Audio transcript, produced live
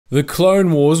The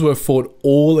Clone Wars were fought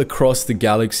all across the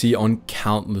galaxy on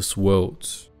countless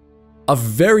worlds. A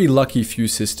very lucky few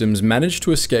systems managed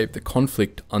to escape the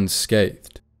conflict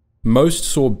unscathed. Most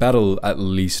saw battle at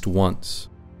least once.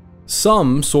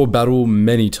 Some saw battle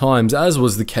many times, as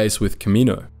was the case with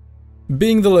Kamino.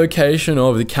 Being the location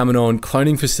of the Kamino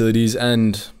cloning facilities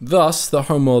and thus the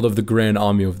homeworld of the Grand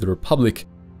Army of the Republic,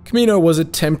 Kamino was a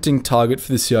tempting target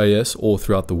for the CIS all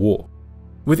throughout the war.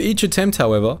 With each attempt,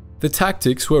 however, the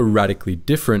tactics were radically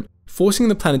different, forcing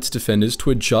the planet's defenders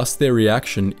to adjust their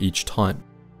reaction each time.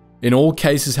 In all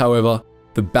cases, however,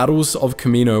 the battles of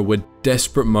Kamino were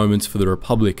desperate moments for the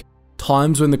Republic,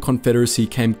 times when the Confederacy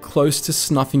came close to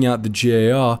snuffing out the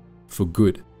GAR for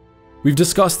good. We've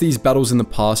discussed these battles in the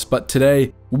past, but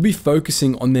today we'll be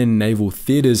focusing on their naval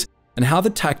theaters and how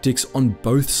the tactics on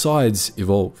both sides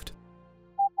evolved.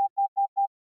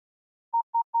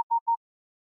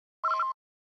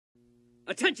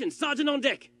 Attention, Sergeant on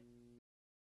deck!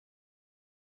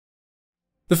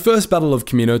 The first Battle of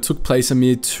Kamino took place a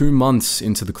mere 2 months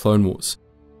into the Clone Wars.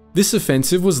 This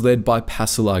offensive was led by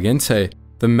Passel Argente,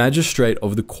 the magistrate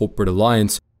of the Corporate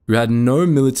Alliance, who had no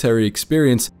military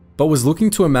experience but was looking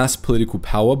to amass political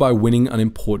power by winning an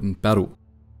important battle.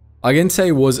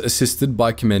 Argente was assisted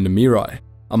by Commander Mirai,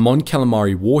 a Mon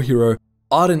Calamari war hero,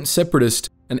 ardent separatist,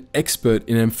 and expert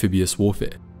in amphibious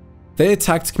warfare. They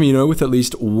attacked Kamino with at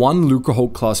least one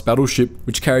Lucrehulk class battleship,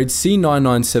 which carried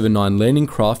C-9979 landing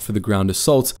craft for the ground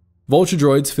assault, vulture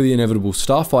droids for the inevitable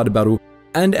starfighter battle,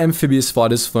 and amphibious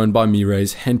fighters flown by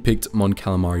Mirai's handpicked Mon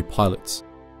Calamari pilots.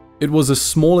 It was a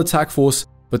small attack force,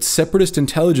 but separatist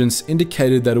intelligence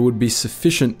indicated that it would be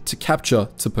sufficient to capture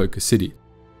Tipoca City.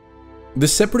 The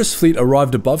separatist fleet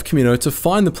arrived above Kamino to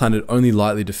find the planet only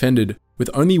lightly defended, with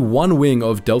only one wing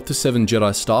of Delta 7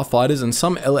 Jedi starfighters and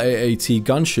some LAAT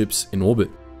gunships in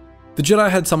orbit. The Jedi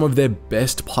had some of their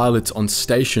best pilots on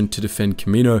station to defend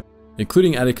Kamino,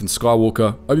 including Anakin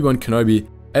Skywalker, Obi-Wan Kenobi,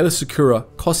 Aayla Secura,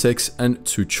 Cossex, and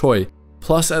Tu Choi,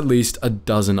 plus at least a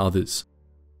dozen others.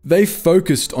 They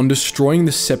focused on destroying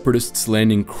the Separatists'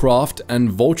 landing craft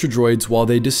and vulture droids while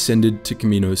they descended to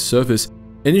Kamino's surface,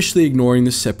 initially ignoring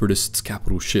the Separatists'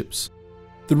 capital ships.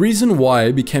 The reason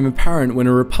why became apparent when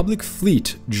a Republic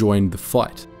fleet joined the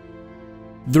fight.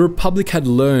 The Republic had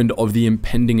learned of the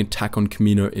impending attack on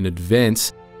Kamino in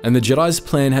advance, and the Jedi's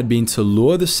plan had been to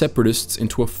lure the Separatists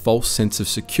into a false sense of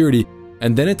security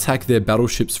and then attack their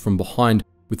battleships from behind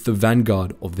with the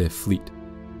vanguard of their fleet.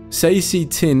 Saisi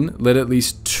Tin led at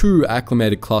least 2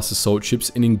 acclimated class assault ships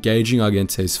in engaging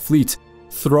Argente's fleet,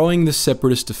 throwing the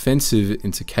Separatist offensive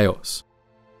into chaos.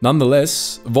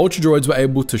 Nonetheless, vulture droids were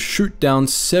able to shoot down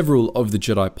several of the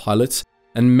Jedi pilots,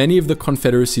 and many of the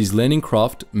Confederacy's landing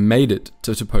craft made it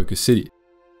to Tipoca City.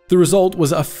 The result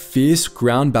was a fierce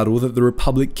ground battle that the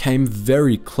Republic came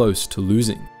very close to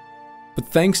losing. But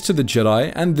thanks to the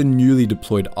Jedi and the newly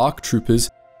deployed ARC troopers,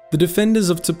 the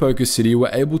defenders of Tipoca City were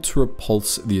able to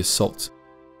repulse the assault.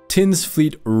 Tin's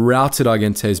fleet routed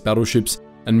Argente's battleships,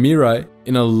 and Mirai,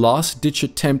 in a last-ditch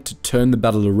attempt to turn the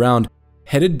battle around,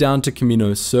 headed down to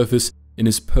Kamino's surface in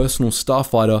his personal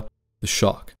starfighter, the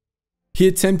Shark. He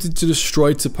attempted to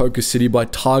destroy Tipoca City by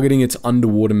targeting its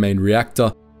underwater main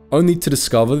reactor, only to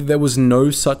discover that there was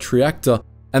no such reactor,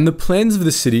 and the plans of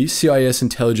the city CIS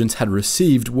intelligence had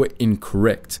received were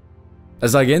incorrect.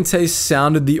 As Argente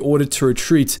sounded the order to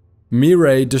retreat,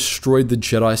 Mirai destroyed the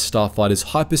Jedi starfighter's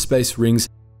hyperspace rings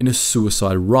in a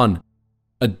suicide run,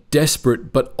 a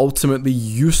desperate but ultimately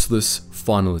useless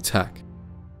final attack.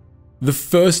 The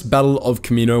first Battle of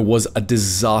Kamino was a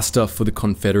disaster for the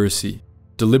Confederacy,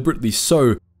 deliberately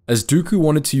so, as Dooku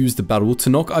wanted to use the battle to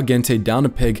knock Argente down a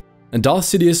peg, and Darth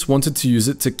Sidious wanted to use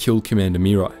it to kill Commander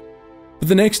Mirai. But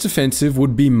the next offensive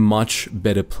would be much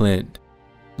better planned.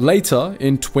 Later,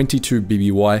 in 22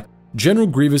 BBY, General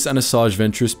Grievous and Asajj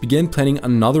Ventress began planning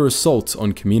another assault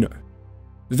on Kamino.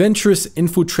 Ventress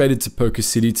infiltrated Tipoca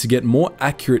City to get more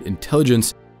accurate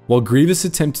intelligence, while Grievous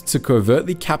attempted to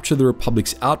covertly capture the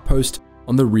Republic's outpost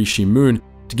on the Rishi moon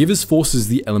to give his forces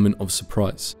the element of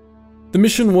surprise. The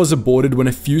mission was aborted when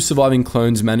a few surviving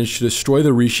clones managed to destroy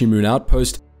the Rishi moon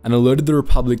outpost and alerted the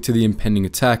Republic to the impending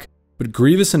attack, but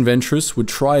Grievous and Ventress would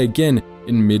try again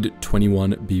in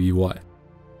mid-21 BBY.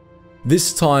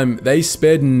 This time, they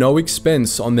spared no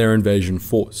expense on their invasion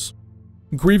force.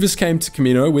 Grievous came to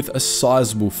Kamino with a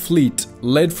sizable fleet,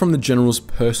 led from the General's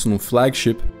personal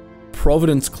flagship,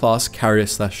 Providence-class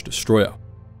carrier/destroyer.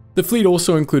 The fleet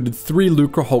also included 3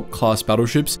 Lucrehulk-class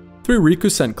battleships, 3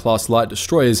 Rikusent-class light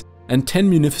destroyers, and 10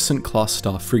 Munificent-class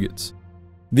star frigates.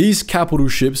 These capital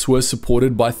ships were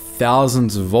supported by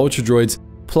thousands of vulture droids,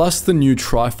 plus the new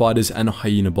Tri-Fighters and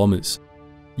Hyena bombers.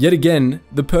 Yet again,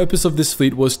 the purpose of this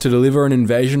fleet was to deliver an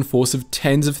invasion force of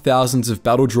tens of thousands of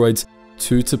battle droids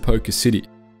to Tipoca City.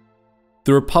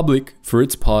 The Republic, for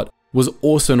its part, was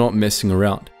also not messing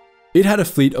around. It had a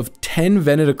fleet of 10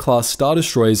 Venator-class Star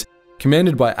Destroyers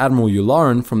commanded by Admiral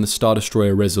Yularen from the Star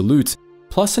Destroyer Resolute,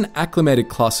 plus an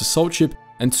Acclimated-class assault ship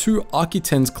and 2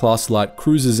 Architens-class light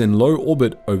cruisers in low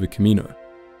orbit over Kamino.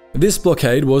 This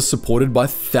blockade was supported by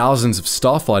thousands of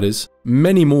starfighters,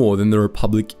 many more than the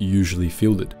Republic usually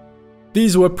fielded.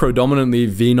 These were predominantly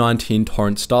V-19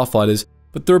 Torrent starfighters,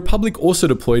 but the Republic also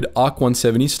deployed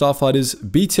ARC-170 starfighters,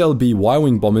 BTLB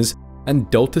Y-Wing bombers, and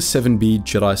Delta-7B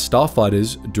Jedi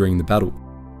starfighters during the battle.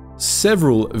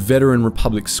 Several veteran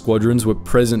Republic squadrons were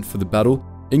present for the battle,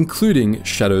 including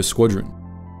Shadow Squadron.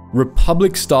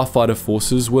 Republic starfighter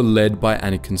forces were led by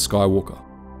Anakin Skywalker.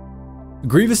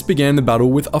 Grievous began the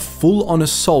battle with a full-on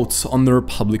assault on the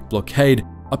Republic blockade,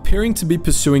 appearing to be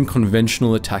pursuing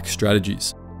conventional attack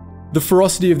strategies. The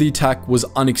ferocity of the attack was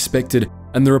unexpected,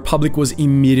 and the Republic was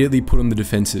immediately put on the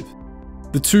defensive.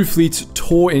 The two fleets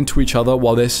tore into each other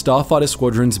while their starfighter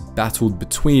squadrons battled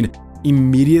between,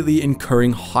 immediately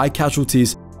incurring high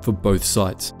casualties for both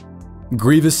sides.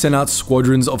 Grievous sent out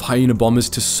squadrons of Hyena bombers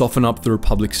to soften up the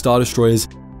Republic Star Destroyers,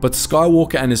 but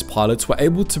Skywalker and his pilots were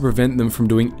able to prevent them from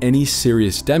doing any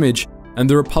serious damage, and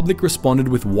the Republic responded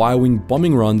with Y-Wing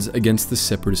bombing runs against the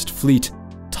Separatist fleet,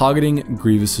 targeting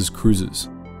Grievous's cruisers.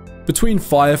 Between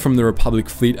fire from the Republic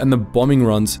fleet and the bombing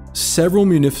runs, several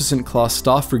Munificent-class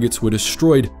star frigates were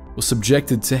destroyed or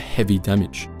subjected to heavy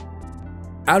damage.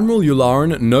 Admiral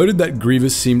Yularen noted that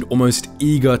Grievous seemed almost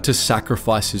eager to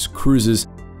sacrifice his cruisers,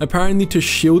 apparently to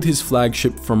shield his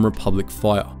flagship from Republic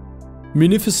fire.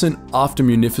 Munificent after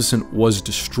Munificent was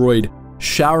destroyed,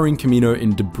 showering Kamino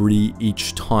in debris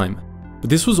each time, but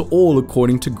this was all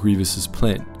according to Grievous's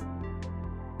plan.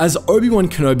 As Obi-Wan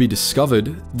Kenobi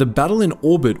discovered, the battle in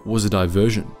orbit was a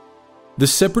diversion. The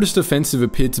Separatist offensive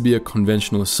appeared to be a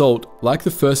conventional assault, like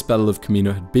the first Battle of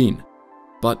Kamino had been,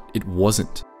 but it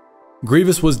wasn't.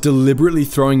 Grievous was deliberately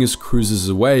throwing his cruisers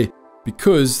away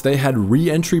because they had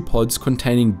re-entry pods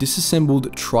containing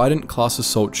disassembled Trident-class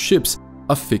assault ships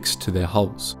affixed to their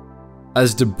hulls.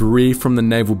 As debris from the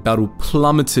naval battle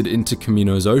plummeted into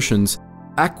Kamino's oceans,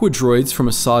 aqua droids from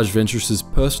Asajj Ventress's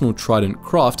personal Trident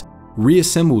craft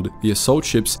reassembled the assault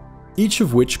ships, each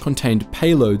of which contained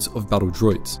payloads of battle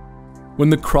droids. When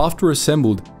the craft were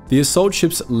assembled, the assault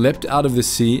ships leapt out of the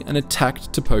sea and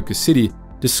attacked Tipoca City,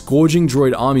 disgorging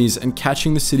droid armies and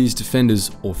catching the city's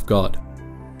defenders off guard.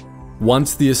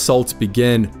 Once the assault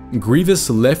began, Grievous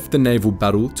left the naval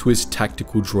battle to his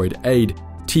tactical droid aid,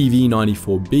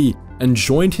 TV-94B, and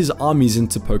joined his armies in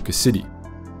Tipoca City.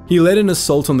 He led an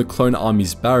assault on the clone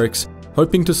army's barracks,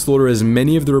 hoping to slaughter as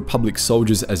many of the Republic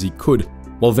soldiers as he could,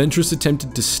 while Ventress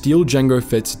attempted to steal Jango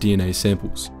Fett's DNA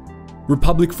samples.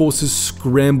 Republic forces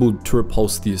scrambled to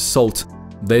repulse the assault,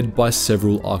 led by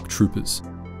several ARC troopers.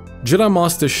 Jedi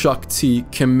Master Shak-Ti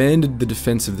commanded the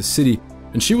defense of the city,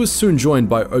 and she was soon joined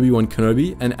by Obi-Wan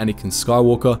Kenobi and Anakin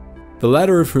Skywalker, the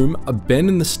latter of whom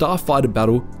abandoned the starfighter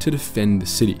battle to defend the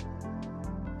city.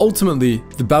 Ultimately,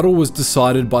 the battle was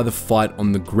decided by the fight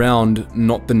on the ground,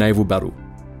 not the naval battle.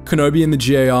 Kenobi and the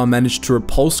GAR managed to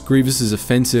repulse Grievous's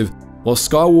offensive, while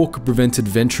Skywalker prevented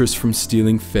Ventress from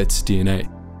stealing Fett's DNA.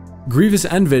 Grievous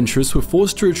and Ventress were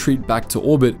forced to retreat back to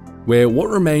orbit, where what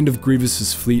remained of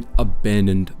Grievous's fleet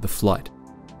abandoned the flight.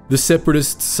 The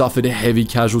Separatists suffered heavy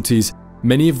casualties,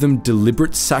 many of them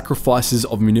deliberate sacrifices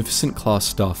of Munificent-class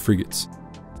star frigates.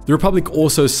 The Republic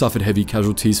also suffered heavy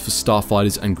casualties for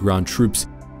starfighters and ground troops,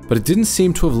 but it didn't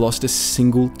seem to have lost a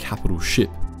single capital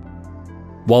ship.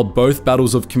 While both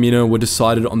battles of Kamino were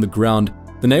decided on the ground,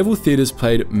 the naval theaters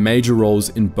played major roles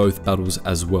in both battles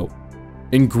as well.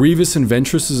 In Grievous and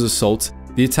Ventress's assaults,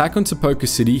 the attack on Tipoca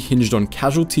City hinged on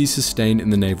casualties sustained in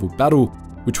the naval battle,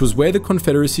 which was where the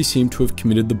Confederacy seemed to have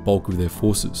committed the bulk of their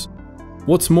forces.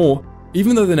 What's more,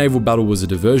 even though the naval battle was a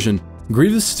diversion,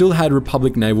 Grievous still had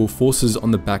Republic naval forces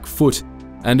on the back foot,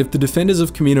 and if the defenders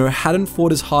of Kamino hadn't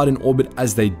fought as hard in orbit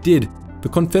as they did, the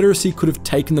Confederacy could have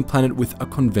taken the planet with a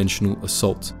conventional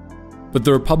assault. But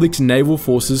the Republic's naval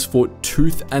forces fought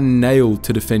tooth and nail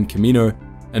to defend Kamino,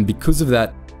 and because of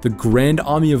that, the Grand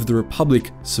Army of the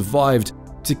Republic survived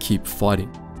to keep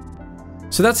fighting.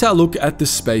 So that's our look at the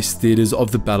space theaters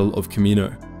of the Battle of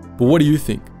Kamino. But what do you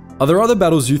think? Are there other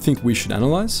battles you think we should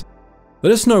analyze?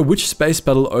 Let us know which space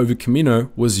battle over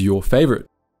Kamino was your favorite.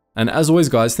 And as always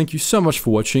guys, thank you so much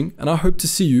for watching, and I hope to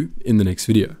see you in the next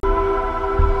video.